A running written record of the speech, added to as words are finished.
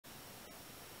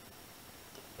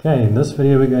Okay, in this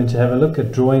video we're going to have a look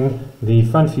at drawing the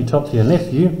front view, top view and left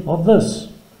view of this,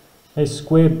 a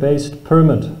square based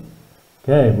pyramid.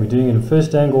 Okay, we're doing it in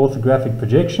first angle orthographic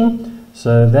projection,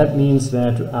 so that means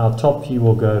that our top view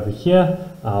will go over here,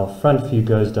 our front view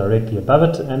goes directly above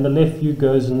it, and the left view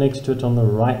goes next to it on the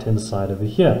right hand side over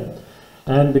here.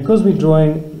 And because we're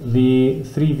drawing the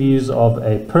three views of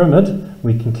a pyramid,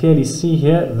 we can clearly see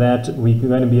here that we're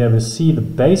going to be able to see the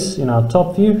base in our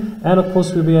top view, and of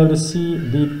course we'll be able to see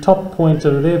the top point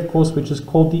over there, of course, which is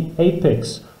called the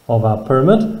apex of our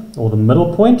pyramid, or the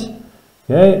middle point.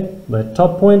 Okay, the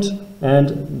top point.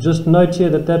 And just note here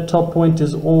that that top point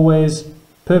is always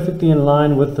perfectly in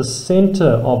line with the center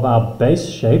of our base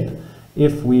shape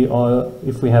if we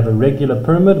have a regular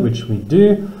pyramid, which we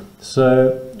do.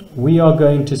 So we are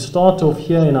going to start off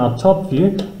here in our top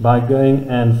view by going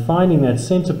and finding that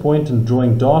center point and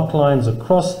drawing dark lines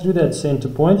across through that center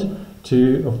point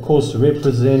to, of course,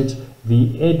 represent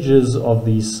the edges of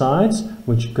these sides,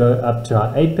 which go up to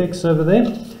our apex over there.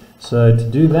 So to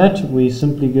do that, we're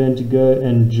simply going to go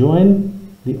and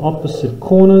join the opposite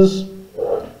corners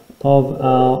of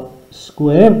our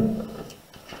square,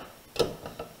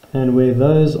 and where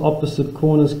those opposite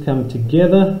corners come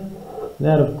together,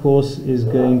 that of course is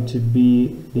going to be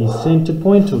the center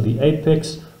point or the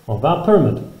apex of our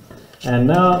pyramid. And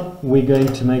now we're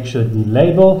going to make sure that we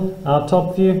label our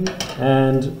top view,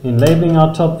 and in labeling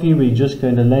our top view we're just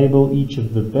going to label each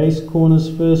of the base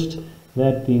corners first,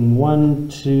 that being 1,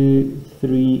 2,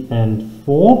 3 and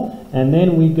 4, and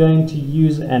then we're going to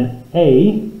use an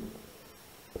A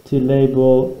to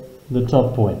label the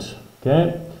top point.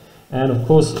 Okay, and of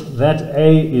course that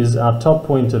A is our top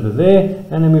point over there,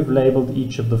 and then we've labeled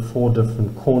each of the 4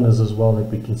 different corners as well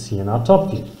that we can see in our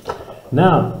top view.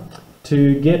 Now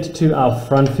to get to our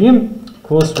front view, of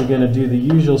course we're going to do the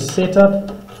usual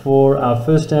setup for our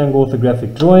first angle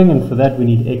orthographic drawing, and for that we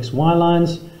need XY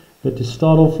lines. But to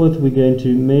start off with, we're going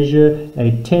to measure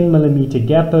a 10 millimeter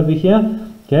gap over here,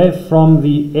 okay, from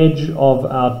the edge of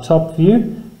our top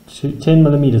view to 10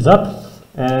 millimeters up,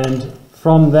 and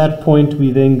from that point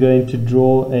we're then going to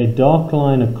draw a dark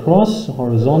line across,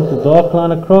 horizontal dark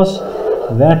line across.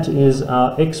 That is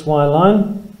our XY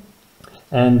line,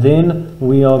 and then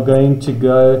we are going to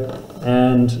go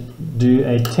and do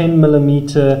a 10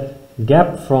 millimeter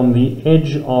gap from the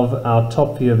edge of our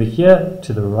top view over here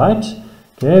to the right.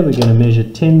 Okay, we're going to measure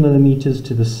 10 millimeters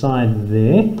to the side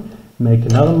there, make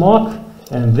another mark,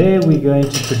 and there we're going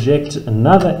to project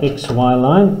another XY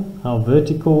line, our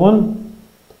vertical one,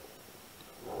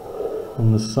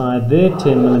 on the side there,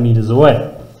 10 millimeters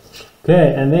away.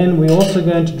 Okay, and then we're also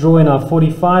going to draw in our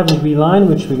 45-degree line,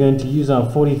 which we're going to use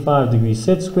our 45-degree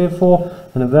set square for,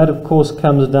 and that of course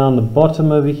comes down the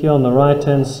bottom over here on the right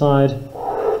hand side.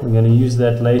 We're going to use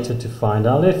that later to find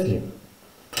our left view.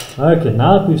 Okay,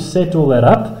 now that we've set all that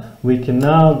up, we can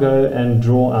now go and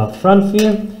draw our front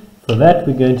view. For that,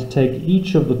 we're going to take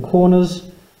each of the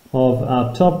corners of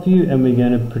our top view and we're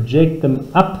going to project them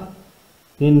up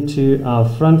into our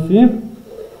front view.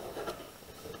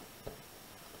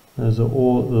 Those are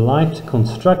all light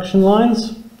construction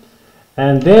lines.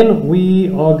 And then we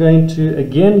are going to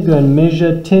again go and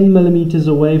measure 10 millimeters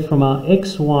away from our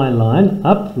XY line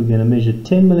up. We're going to measure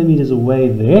 10 millimeters away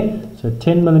there. So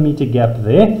 10 millimeter gap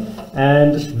there,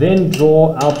 and then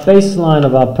draw our baseline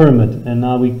of our pyramid. And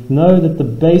now we know that the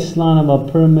baseline of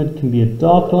our pyramid can be a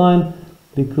dark line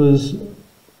because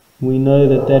we know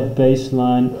that that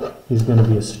baseline is going to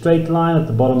be a straight line at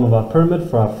the bottom of our pyramid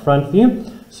for our front view.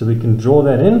 So we can draw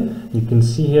that in. You can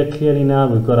see here clearly now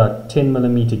we've got our 10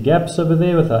 millimeter gaps over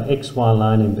there with our XY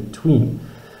line in between.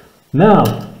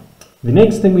 Now the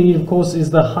next thing we need, of course, is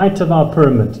the height of our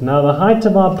pyramid. Now the height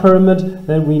of our pyramid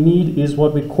that we need is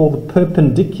what we call the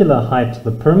perpendicular height of the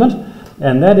pyramid,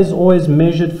 and that is always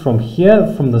measured from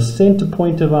here, from the center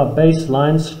point of our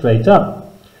baseline straight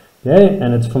up. Okay,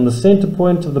 and it's from the center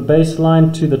point of the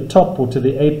baseline to the top or to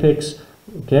the apex,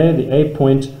 okay, the A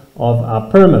point of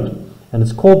our pyramid. And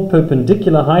it's called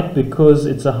perpendicular height because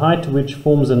it's a height which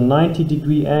forms a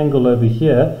 90-degree angle over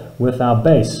here with our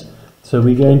base. So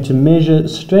we're going to measure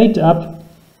straight up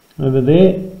over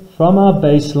there from our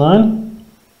baseline.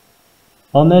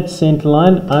 On that center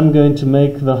line, I'm going to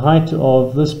make the height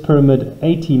of this pyramid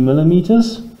 80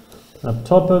 millimeters up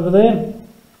top over there.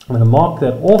 I'm going to mark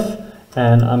that off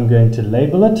and I'm going to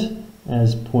label it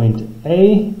as point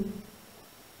A.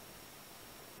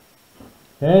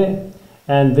 Okay.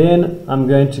 And then I'm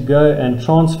going to go and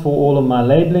transfer all of my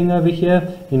labeling over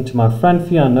here into my front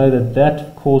view. I know that that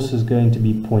of course is going to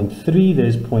be 0.3.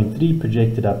 There's 0.3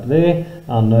 projected up there.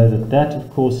 I'll know that that of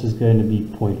course is going to be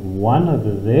 0.1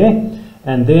 over there.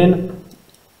 And then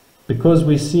because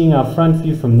we're seeing our front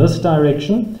view from this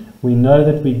direction, we know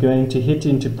that we're going to hit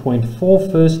into point 4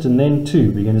 first and then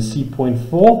 2. We're going to see point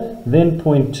 4, then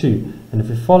point 2. And if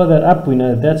we follow that up, we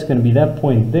know that that's going to be that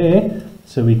point there.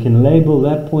 So we can label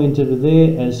that point over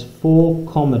there as 4,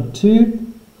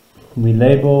 2. We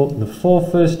label the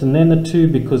 4 first and then the 2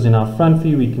 because in our front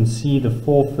view we can see the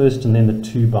 4 first and then the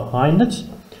 2 behind it.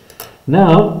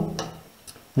 Now,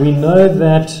 we know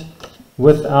that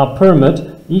with our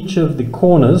pyramid, each of the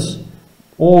corners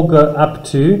all go up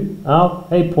to our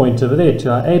A point over there,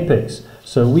 to our apex.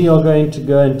 So we are going to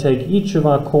go and take each of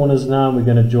our corners now, and we're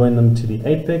going to join them to the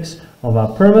apex of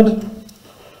our pyramid.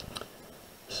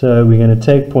 So we're going to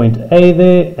take point A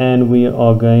there, and we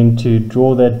are going to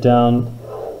draw that down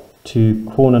to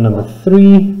corner number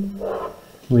 3.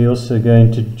 We're also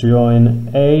going to join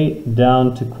A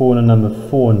down to corner number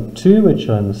 4 and 2, which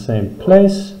are in the same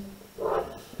place.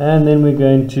 And then we're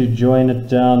going to join it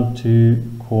down to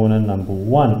corner number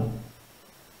 1.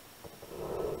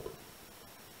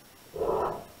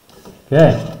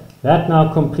 Okay, that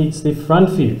now completes the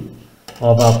front view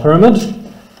of our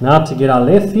pyramid. Now to get our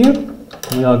left view,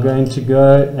 we are going to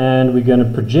go and we're going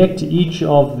to project each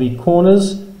of the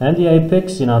corners and the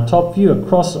apex in our top view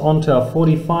across onto our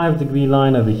 45-degree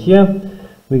line over here.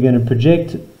 We're going to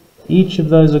project each of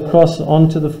those across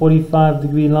onto the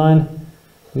 45-degree line.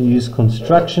 We use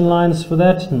construction lines for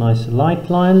that, nice light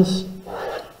lines.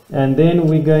 And then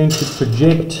we're going to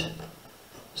project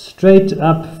straight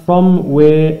up from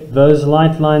where those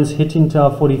light lines hit into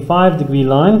our 45-degree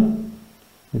line.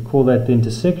 We call that the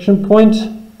intersection point.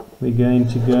 We're going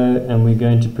to go and we're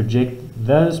going to project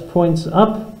those points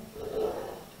up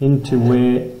into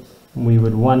where we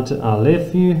would want our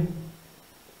left view.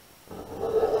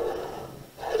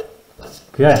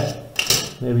 Okay,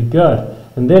 there we go.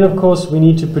 And then of course we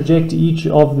need to project each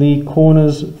of the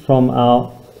corners from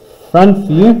our front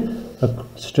view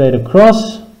straight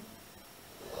across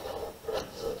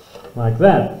like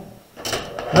that.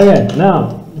 Okay,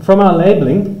 now from our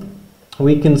labeling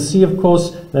we can see of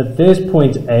course that there's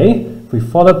point A. If we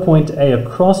follow point A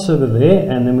across over there,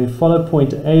 and then we follow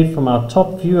point A from our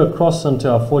top view across onto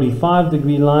our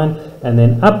 45-degree line and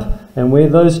then up, and where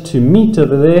those two meet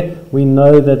over there, we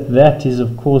know that that is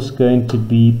of course going to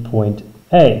be point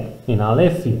A in our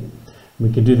left view.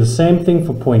 We can do the same thing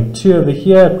for point 2 over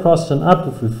here, across and up.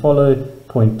 If we follow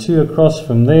point 2 across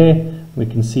from there, we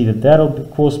can see that that'll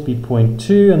of course be point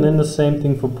 2, and then the same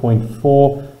thing for point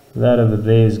 4. That over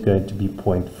there is going to be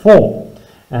point 4.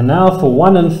 And now for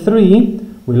 1 and 3,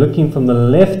 we're looking from the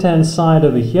left-hand side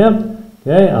over here.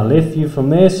 Okay, our left view from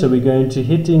there, so we're going to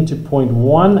hit into point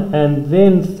 1 and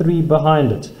then 3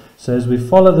 behind it. So as we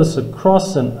follow this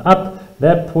across and up,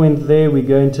 that point there we're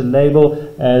going to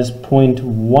label as point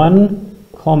 1,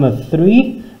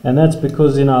 3, and that's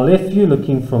because in our left view,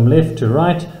 looking from left to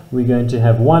right, we're going to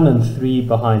have 1 and 3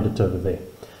 behind it over there.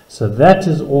 So that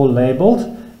is all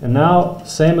labeled. And now,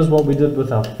 same as what we did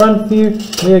with our front view,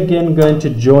 we're again going to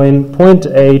join point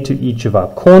A to each of our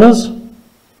corners.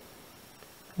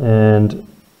 And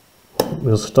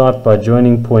we'll start by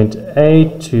joining point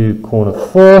A to corner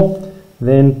 4,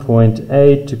 then point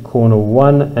A to corner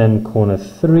 1 and corner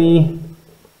 3,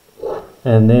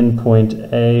 and then point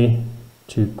A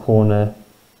to corner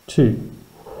 2.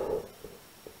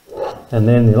 And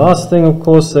then the last thing, of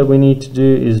course, that we need to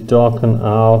do is darken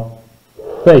our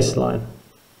baseline.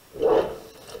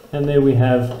 And there we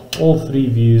have all 3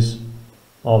 views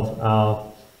of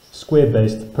our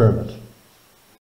square-based pyramid.